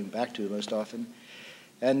keep going back to most often.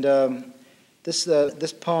 And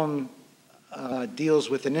this poem deals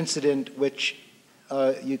with an incident which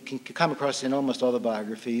you can come across in almost all the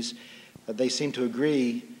biographies. They seem to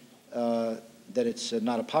agree that it's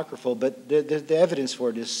not apocryphal, but the evidence for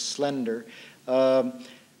it is slender. But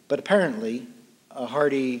apparently,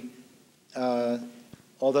 Hardy,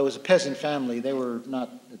 although it was a peasant family, they were not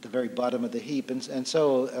at the very bottom of the heap, and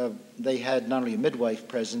so they had not only a midwife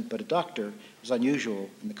present, but a doctor. It was unusual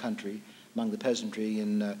in the country among the peasantry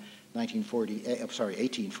in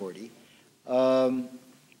 1840.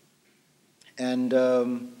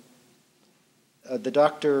 The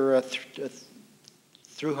doctor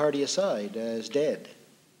threw Hardy aside as dead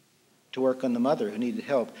to work on the mother who needed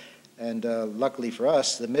help. And luckily for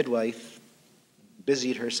us, the midwife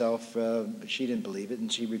busied herself. She didn't believe it,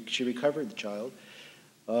 and she recovered the child.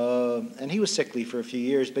 And he was sickly for a few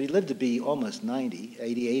years, but he lived to be almost 90,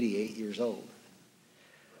 88 years old.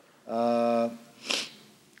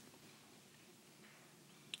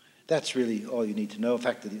 That's really all you need to know. In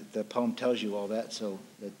fact, the poem tells you all that, so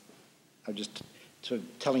I'm just sort of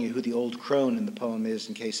telling you who the old crone in the poem is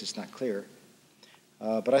in case it's not clear.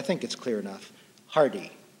 But I think it's clear enough.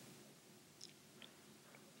 Hardy.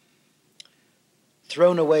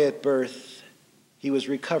 Thrown away at birth, he was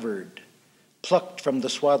recovered, plucked from the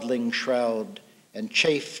swaddling shroud, and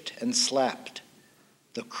chafed and slapped,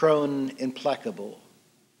 the crone implacable.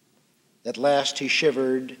 At last he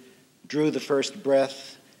shivered, drew the first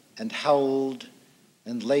breath, and howled,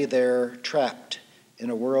 and lay there trapped in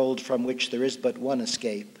a world from which there is but one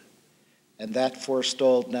escape, and that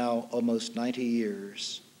forestalled now almost 90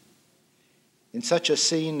 years. In such a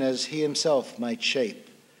scene as he himself might shape,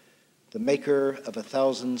 the maker of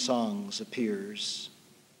 1,000 songs appears.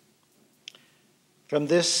 From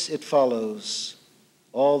this it follows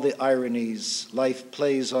all the ironies life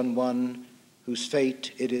plays on one whose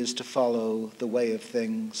fate it is to follow the way of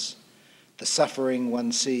things, the suffering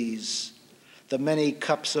one sees, the many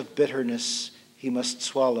cups of bitterness he must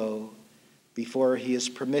swallow before he is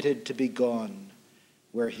permitted to be gone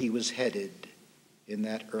where he was headed in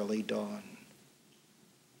that early dawn.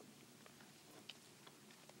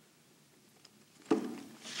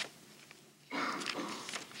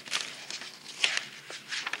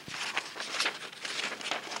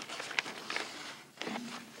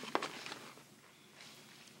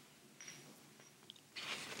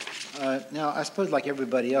 Now, I suppose like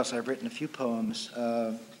everybody else, I've written a few poems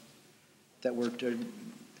that were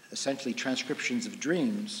essentially transcriptions of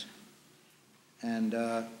dreams, and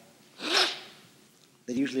they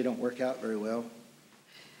usually don't work out very well.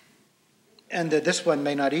 And this one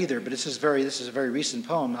may not either, but this is a very recent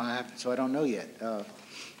poem, so I don't know yet.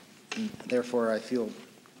 Therefore, I feel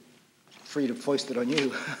free to foist it on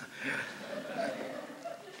you.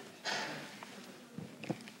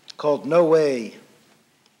 Called No Way.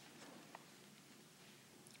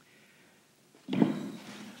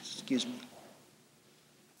 Excuse me.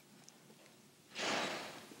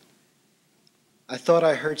 I thought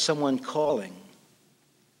I heard someone calling.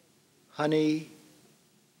 Honey,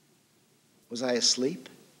 was I asleep?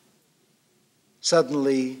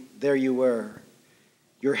 Suddenly, there you were,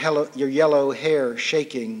 your yellow hair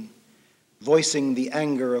shaking, voicing the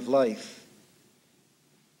anger of life.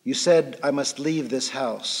 You said I must leave this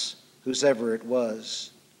house, whosever it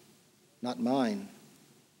was. Not mine,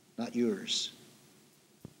 not yours.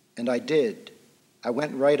 And I did. I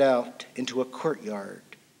went right out into a courtyard,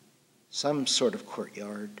 some sort of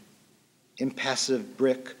courtyard, impassive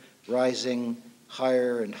brick rising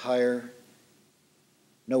higher and higher.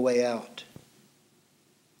 No way out,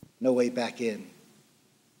 no way back in.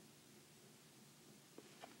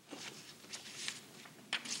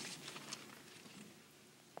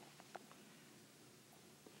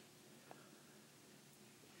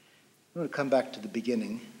 I'm going to come back to the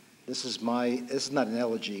beginning. This is not an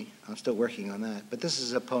elegy, I'm still working on that, but this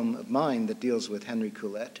is a poem of mine that deals with Henry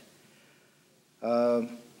Coulette.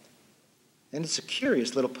 And it's a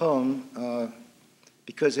curious little poem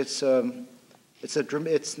because it's really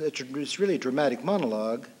a dramatic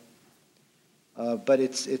monologue, but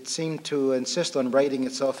it seemed to insist on writing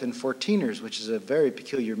itself in 14ers, which is a very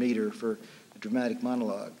peculiar meter for a dramatic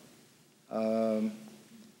monologue.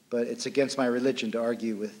 But it's against my religion to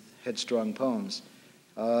argue with headstrong poems.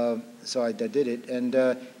 So I did it. And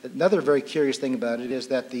another very curious thing about it is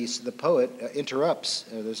that the poet interrupts.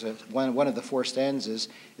 There's one of the four stanzas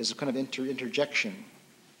is a kind of interjection.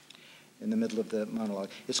 in the middle of the monologue.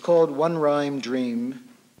 It's called One Rhyme Dream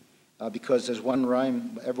because there's one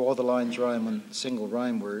rhyme, all the lines rhyme on a single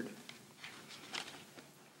rhyme word.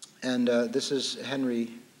 And this is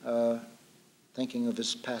Henry thinking of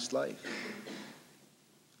his past life,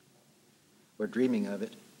 or dreaming of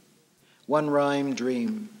it. One rhyme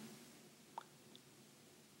dream.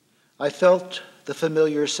 I felt the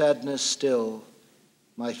familiar sadness still,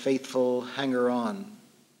 my faithful hanger-on,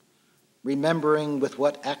 remembering with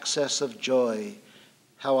what access of joy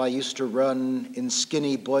how I used to run in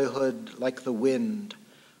skinny boyhood like the wind,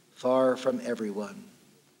 far from everyone.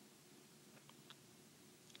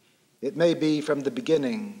 It may be from the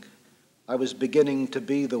beginning I was beginning to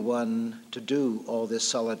be the one to do all this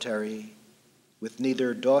solitary, with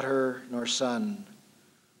neither daughter nor son,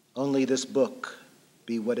 only this book,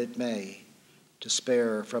 be what it may, to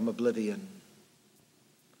spare from oblivion.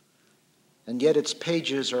 And yet its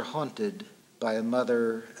pages are haunted by a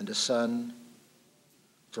mother and a son.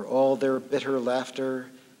 For all their bitter laughter,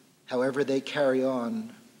 however they carry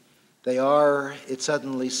on, they are, it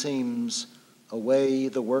suddenly seems, a way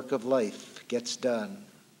the work of life gets done.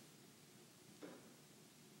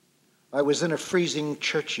 I was in a freezing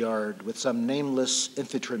churchyard with some nameless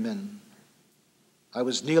infantrymen. I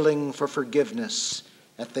was kneeling for forgiveness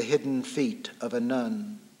at the hidden feet of a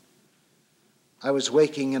nun. I was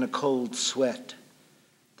waking in a cold sweat,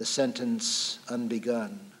 the sentence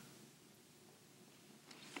unbegun.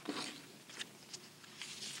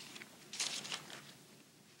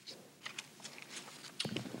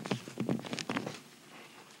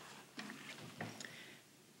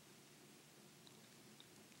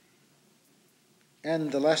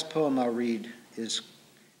 And the last poem I'll read is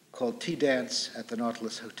called Tea Dance at the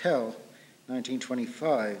Nautilus Hotel,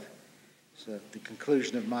 1925. It's the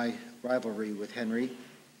conclusion of my rivalry with Henry.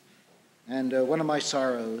 And one of my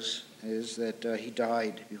sorrows is that he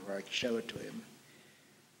died before I could show it to him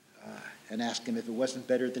and ask him if it wasn't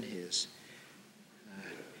better than his.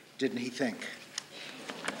 Didn't he think?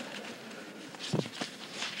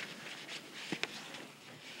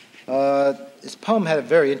 This poem had a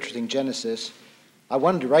very interesting genesis. I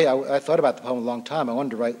wanted to write, I thought about the poem a long time. I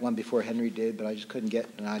wanted to write one before Henry did, but I just couldn't get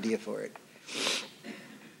an idea for it.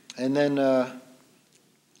 And then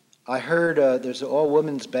I heard there's an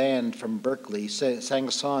all-women's band from Berkeley sang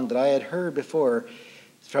a song that I had heard before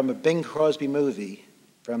from a Bing Crosby movie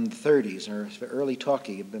from the 30s, or early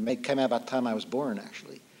talkie. It came out about the time I was born,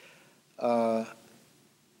 actually,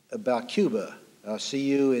 about Cuba,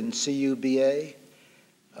 C-U and C-U-B-A.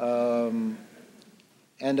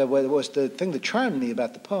 And what was the thing that charmed me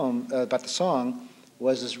about the poem, about the song,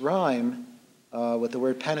 was this rhyme with the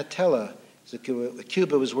word panatella. So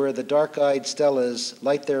Cuba was where the dark-eyed Stellas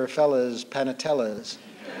light their fellas panatellas.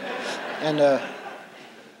 And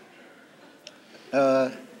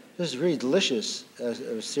this is really delicious,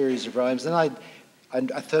 a series of rhymes. Then I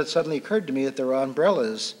thought, it suddenly occurred to me that there were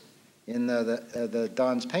umbrellas in the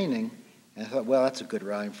Don's painting. And I thought, well, that's a good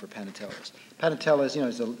rhyme for panatellas. Panatellas,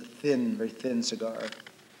 is a thin, very thin cigar.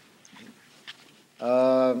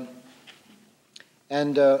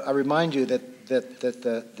 And I remind you that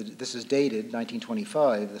this is dated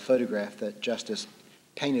 1925. The photograph that Justice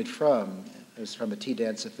painted from is from a tea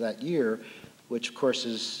dance of that year, which of course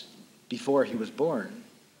is before he was born,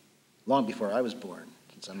 long before I was born,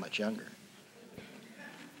 since I'm much younger.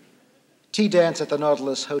 Tea Dance at the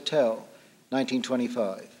Nautilus Hotel,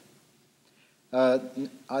 1925. I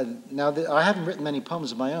haven't written many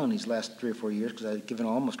poems of my own these last 3 or 4 years because I've given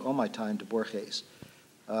almost all my time to Borges,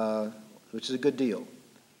 which is a good deal.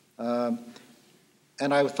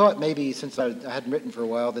 And I thought maybe, since I hadn't written for a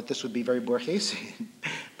while, that this would be very Borgesian,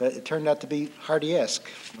 but it turned out to be Hardy-esque.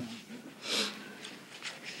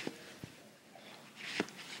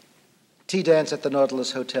 Tea Dance at the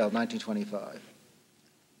Nautilus Hotel, 1925.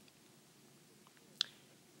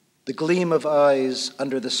 The gleam of eyes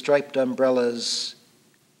under the striped umbrellas,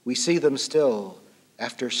 we see them still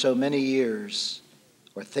after so many years,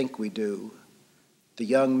 or think we do. The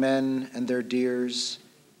young men and their dears,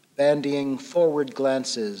 bandying forward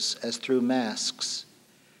glances as through masks,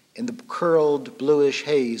 in the curled bluish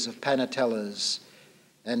haze of panatellas,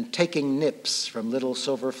 and taking nips from little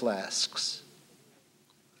silver flasks.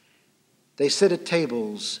 They sit at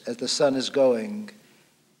tables as the sun is going,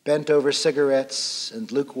 bent over cigarettes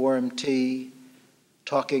and lukewarm tea,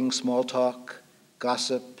 talking small talk,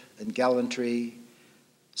 gossip, and gallantry,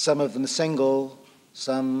 some of them single,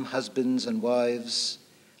 some husbands and wives,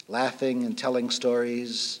 laughing and telling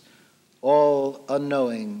stories, all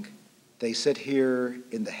unknowing they sit here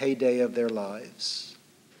in the heyday of their lives.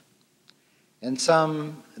 And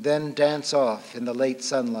some then dance off in the late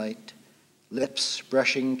sunlight, lips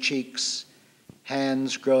brushing cheeks,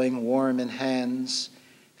 hands growing warm in hands,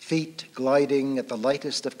 feet gliding at the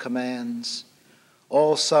lightest of commands,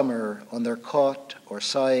 all summer on their caught or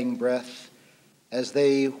sighing breath, as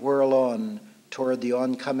they whirl on toward the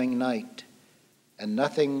oncoming night, and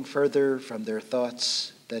nothing further from their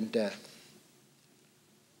thoughts than death.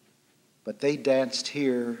 But they danced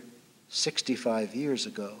here 65 years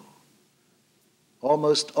ago.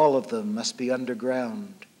 Almost all of them must be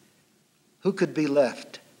underground. Who could be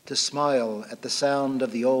left to smile at the sound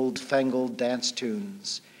of the old-fangled dance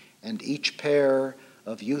tunes and each pair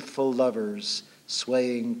of youthful lovers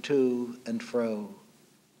swaying to and fro?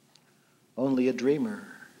 Only a dreamer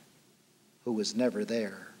who was never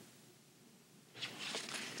there.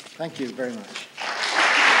 Thank you very much.